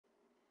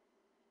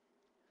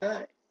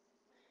Hi.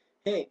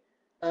 Hey.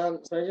 So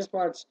I just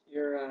watched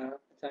your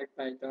attacked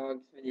by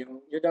dogs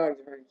video. Your dog's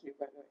very cute,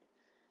 by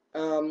the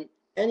way.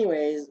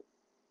 Anyways,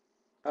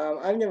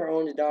 I've never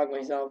owned a dog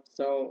myself,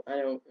 so I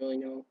don't really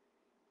know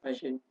if I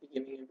should be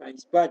giving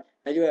advice. But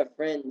I do have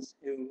friends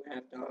who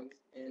have dogs,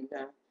 and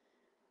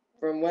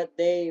from what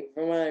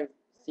I've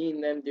seen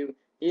them do,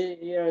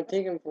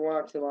 take them for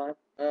walks a lot.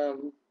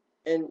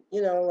 And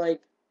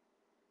like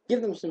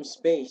give them some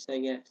space, I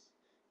guess.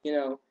 You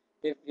know,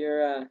 if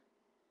you're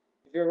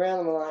around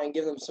them a lot and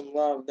give them some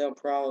love, they'll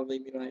probably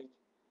be like,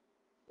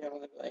 they'll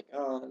be like,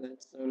 oh,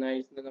 that's so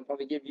nice, and then they'll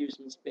probably give you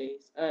some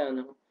space. I don't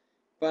know,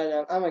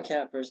 but I'm a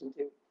cat person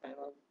too. I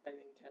think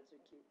cats are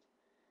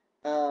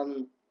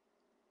cute.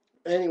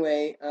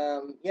 Anyway,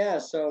 yeah.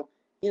 So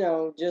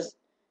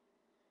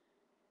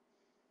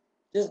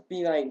just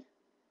be like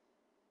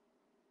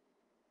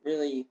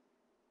really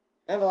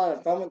have a lot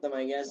of fun with them,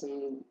 I guess,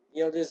 and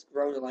you'll just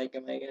grow to like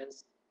them, I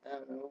guess. I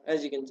don't know.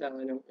 As you can tell,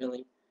 I don't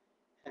really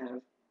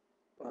have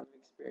a lot of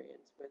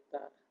experience with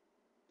dogs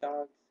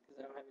because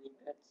I don't have any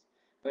pets.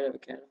 I would have a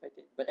cat if I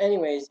did. But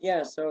anyways,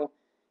 yeah. So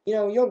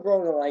you'll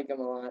grow to like them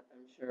a lot,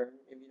 I'm sure,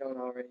 if you don't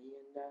already.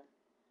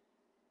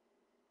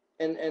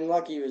 And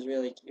Lucky was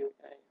really cute.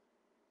 I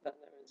thought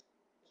that was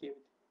cute.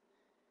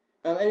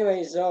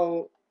 Anyway,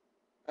 so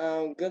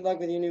good luck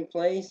with your new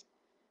place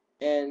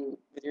and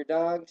with your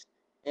dogs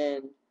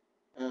and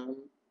um,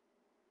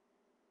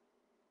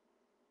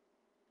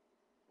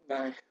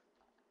 bye.